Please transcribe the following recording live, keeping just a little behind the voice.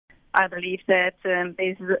I believe that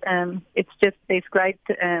there's great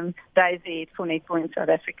days ahead for netball in South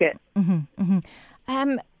Africa. Mm-hmm, mm-hmm.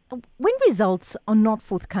 When results are not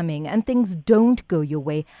forthcoming and things don't go your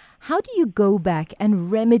way, how do you go back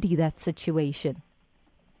and remedy that situation?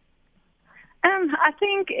 I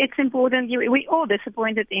think it's important. We're all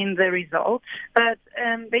disappointed in the results, but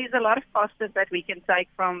there's a lot of positives that we can take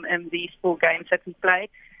from these 4 games that we played.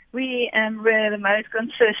 We were the most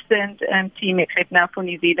consistent team, except now for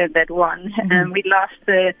New Zealand that won. Mm-hmm. We lost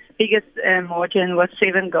the biggest margin was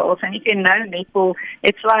 7 goals. And if you know netball,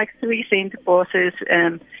 it's like 3 center passes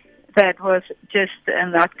that was just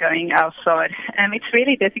not going outside. It's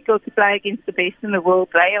really difficult to play against the best in the world.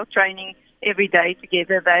 They are training every day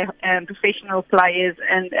together. They are professional players,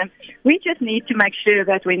 and we just need to make sure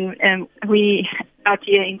that when we out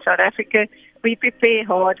here in South Africa, we prepare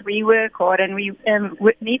hard, we work hard, and we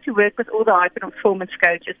need to work with all the high-performance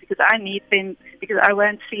coaches because I need them, because I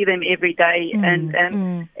won't see them every day.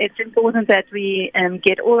 It's important that we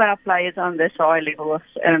get all our players on this high level of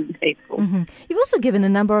netball. Mm-hmm. You've also given a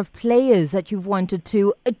number of players that you've wanted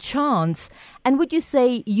to a chance. And would you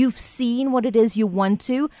say you've seen what it is you want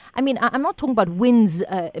to? I mean, I'm not talking about wins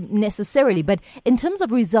necessarily, but in terms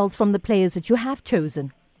of results from the players that you have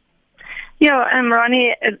chosen. Yeah,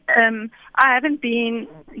 Ronnie, I haven't been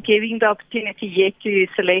giving the opportunity yet to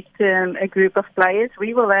select a group of players.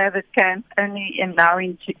 We will have a camp only now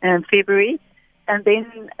in February, and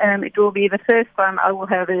then it will be the first time I will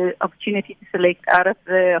have an opportunity to select out of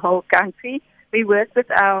the whole country. We work with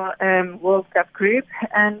our World Cup group,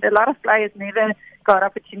 and a lot of players never got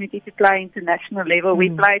opportunity to play international level. We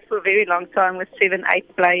played for a very long time with 7,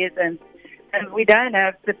 8 players, and we don't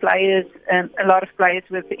have the players, a lot of players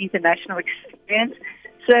with international experience.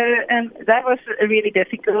 So that was really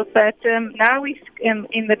difficult. But now we're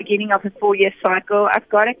in the beginning of a 4-year cycle. I've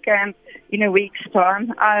got a camp in a week's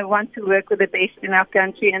time. I want to work with the best in our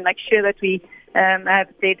country and make sure that we have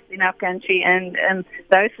depth in our country. And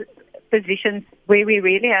those positions where we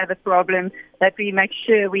really have a problem, that we make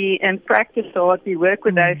sure we practice hard, we work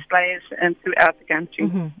with those players throughout the country.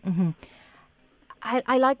 Mm-hmm, mm-hmm.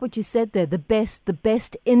 I like what you said there, the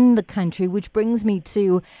best in the country, which brings me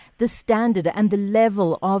to the standard and the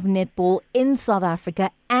level of netball in South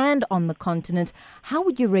Africa and on the continent. How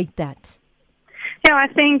would you rate that? Yeah, I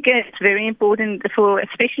think it's very important for,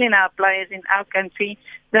 especially in our players in our country,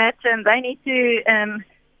 that they need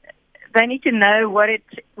to know what it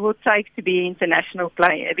will take to be an international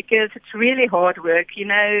player, because it's really hard work. You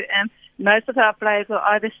know, most of our players are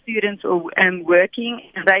either students or working.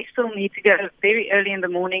 They still need to go very early in the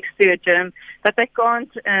mornings to a gym, but they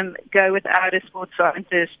can't go without a sports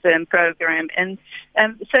scientist program. And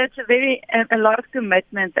so it's a lot of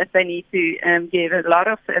commitment that they need to give, a lot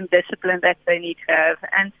of discipline that they need to have.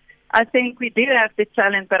 And I think we do have the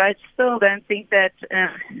talent, but I still don't think that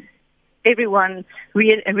everyone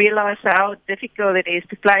realize how difficult it is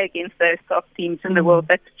to play against those top teams in the world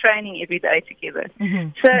that's training every day together.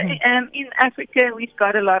 So in Africa, we've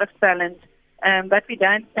got a lot of talent, but we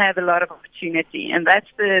don't have a lot of opportunity, and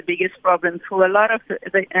that's the biggest problem for a lot of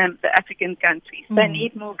the African countries. They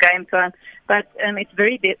need more game time, but it's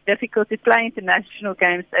very difficult to play international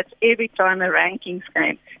games. That's every time a rankings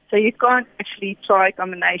game. So you can't actually try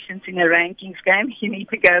combinations in a rankings game. You need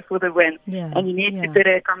to go for the win. And you need to put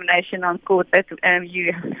a combination on court that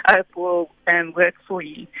you hope will work for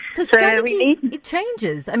you. So strategy, it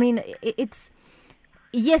changes. I mean, it's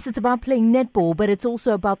about playing netball, but it's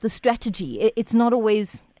also about the strategy. It's not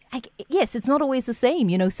always, it's not always the same.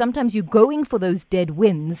 You know, sometimes you're going for those dead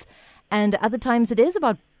wins, and other times it is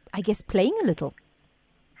about, I guess, playing a little.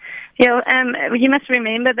 Yeah, you must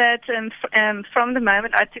remember that from the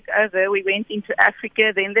moment I took over, we went into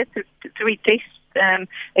Africa, then the 3 tests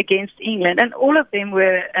against England, and all of them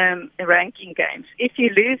were ranking games. If you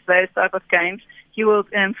lose those type of games, you will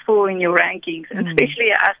fall in your rankings, and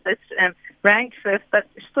especially us that's ranked first, but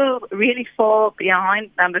still really far behind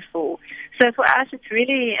number 4. So for us, it's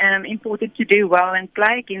really important to do well and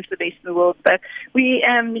play against the best in the world. But we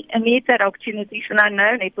need that opportunity. And I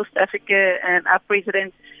know Netball South Africa, our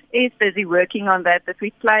president, is busy working on that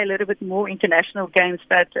we play a little bit more international games,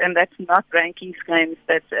 but that's not rankings games,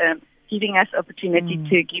 that's giving us opportunity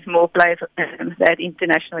to give more players that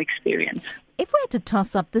international experience. If we had to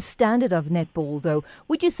toss up the standard of netball, though,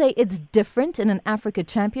 would you say it's different in an Africa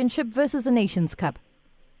Championship versus a Nations Cup?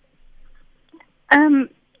 Are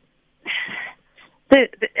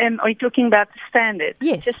you talking about the standard?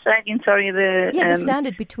 Yes. Just saying, sorry. The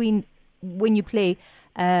standard between when you play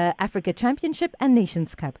Africa Championship and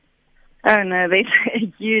Nations Cup. Oh, no, there's a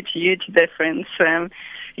huge difference.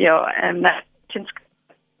 Nations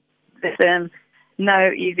Cup,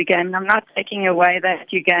 no easy game. I'm not taking away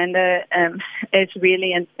that Uganda is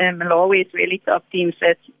really, and Malawi is really top teams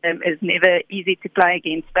that is never easy to play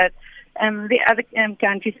against. But the other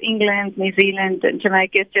countries, England, New Zealand, and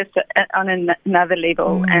Jamaica, is just on another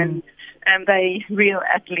level, and they real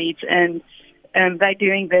athletes, and they're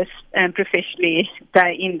doing this professionally,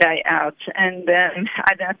 day in, day out, and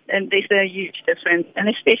there's a huge difference, and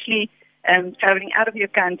especially traveling out of your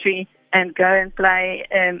country and go and play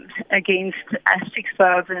against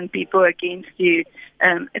 6,000 people against you.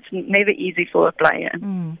 It's never easy for a player.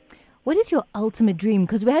 What is your ultimate dream?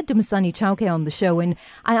 Because we had Dumisani Chauke on the show, and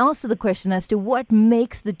I asked her the question as to what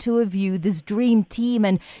makes the two of you this dream team.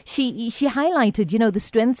 And she highlighted, the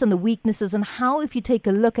strengths and the weaknesses, and how, if you take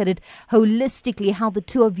a look at it holistically, how the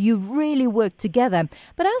two of you really work together.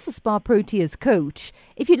 But as a Spar Proteas coach,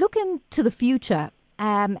 if you look into the future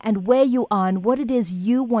and where you are and what it is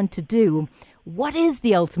you want to do, what is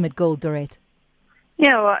the ultimate goal, Dorette?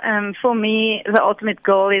 Yeah, well, for me, the ultimate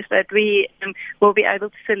goal is that we will be able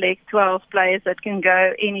to select 12 players that can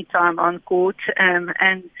go anytime on court, and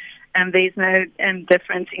there's no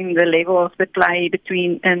difference in the level of the play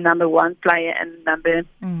between number one player and number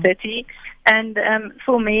 30. And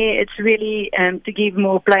for me, it's really to give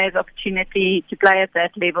more players opportunity to play at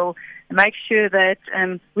that level, make sure that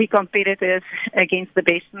we're competitive against the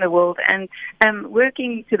best in the world, and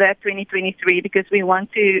working to that 2023, because we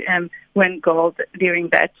want to win gold during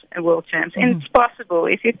that World Champs. And it's possible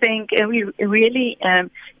if you think we really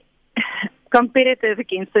competitive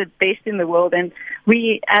against the best in the world, and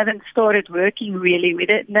we haven't started working really. We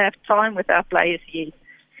didn't have time with our players yet.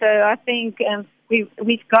 So I think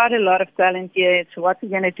we've got a lot of talent here. It's what we're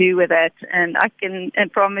going to do with that. And I can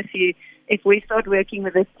promise you, if we start working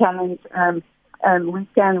with this talent, we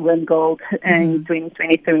can win gold in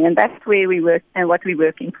 2023. And that's where we work and what we're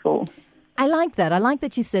working for. I like that. I like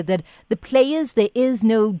that you said that the players, there is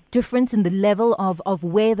no difference in the level of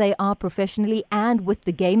where they are professionally and with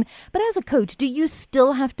the game. But as a coach, do you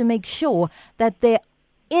still have to make sure that there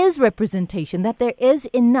is representation, that there is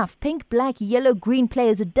enough pink, black, yellow, green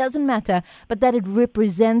players, it doesn't matter, but that it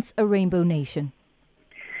represents a rainbow nation?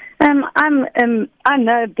 I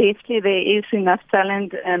know definitely there is enough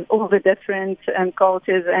talent and all the different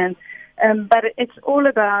cultures, but it's all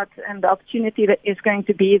about the opportunity that is going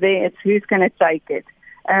to be there. It's who's going to take it.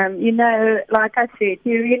 Like I said,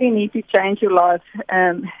 you really need to change your life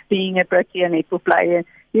being a Protea netball player.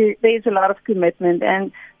 There's a lot of commitment,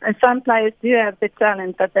 and some players do have the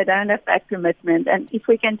talent, but they don't have that commitment. And if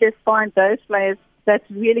we can just find those players that's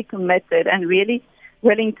really committed and really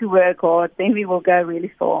willing to work hard, then we will go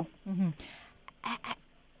really far.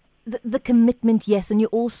 The commitment, yes, and you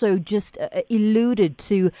also just alluded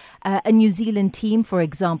to a New Zealand team, for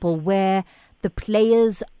example, where the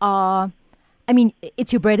players are,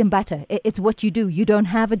 it's your bread and butter. It's what you do. You don't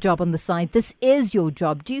have a job on the side. This is your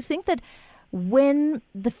job. Do you think that when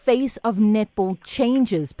the face of netball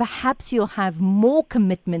changes, perhaps you'll have more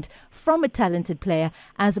commitment from a talented player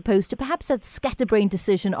as opposed to perhaps that scatterbrained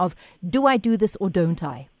decision of, do I do this or don't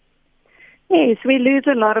I? Yes, we lose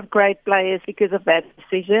a lot of great players because of that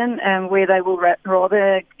decision, where they will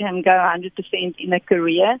rather go 100% in a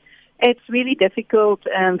career. It's really difficult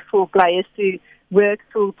for players to work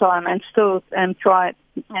full-time and still try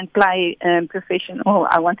and play professional,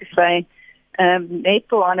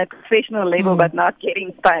 netball on a professional level, but not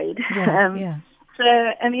getting paid. So,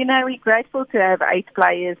 we're grateful to have 8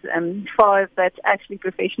 players, 5 that's actually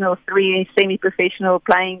professional, 3 semi-professional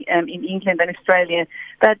playing in England and Australia.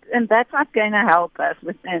 But that's not going to help us.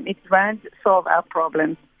 It won't solve our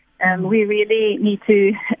problem. We really need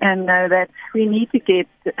to know that we need to get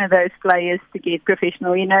those players to get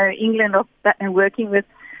professional. England are working with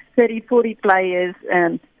 30, 40 players,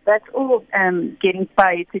 that's all getting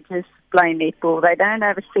paid to just play netball. They don't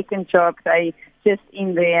have a second job. They just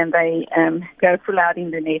in there and they go full out in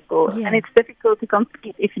the netball. Yeah. And it's difficult to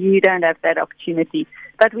compete if you don't have that opportunity.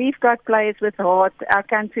 But we've got players with heart. Our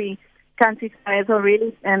country players are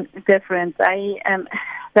really different.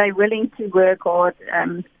 They're willing to work hard,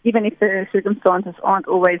 even if the circumstances aren't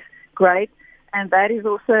always great. And that is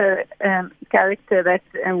also character that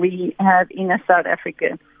we have in South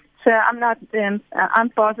Africa. So I'm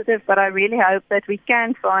positive, but I really hope that we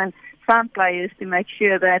can find some players to make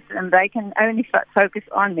sure that they can only focus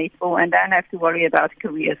on netball and don't have to worry about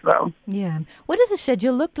career as well. Yeah. What does the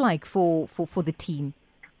schedule look like for the team?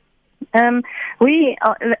 We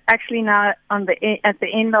are actually now at the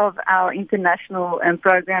end of our international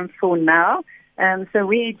program for now. So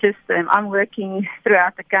we just I'm working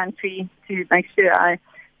throughout the country to make sure I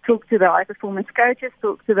talk to the high performance coaches,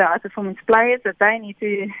 talk to the high performance players that they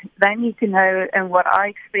need to know what I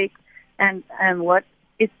expect and what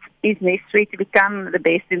is necessary to become the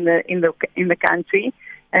best in the country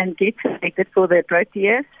and get selected for the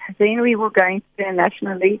Proteas. Then we will go into the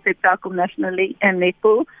National League, the Takum National League and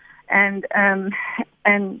netball, and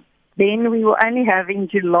then we will only have in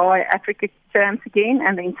July Africa terms again,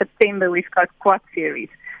 and in September we've got quad series.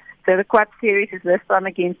 So the quad series is this time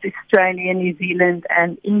against Australia, New Zealand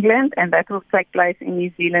and England, and that will take place in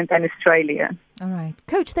New Zealand and Australia. All right.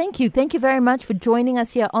 Coach, thank you. Thank you very much for joining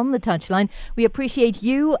us here on the touchline. We appreciate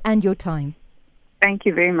you and your time. Thank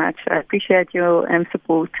you very much. I appreciate your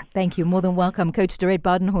support. Thank you. More than welcome. Coach Dorette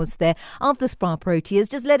Badenhost there of the Spar Proteas,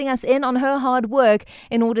 just letting us in on her hard work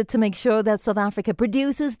in order to make sure that South Africa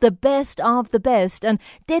produces the best of the best and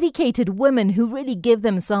dedicated women who really give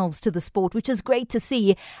themselves to the sport, which is great to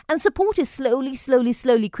see. And support is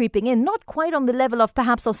slowly creeping in. Not quite on the level of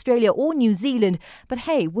perhaps Australia or New Zealand, but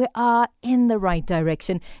hey, we are in the right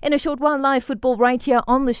direction. In a short while, live football right here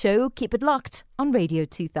on the show. Keep it locked on Radio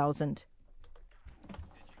 2000.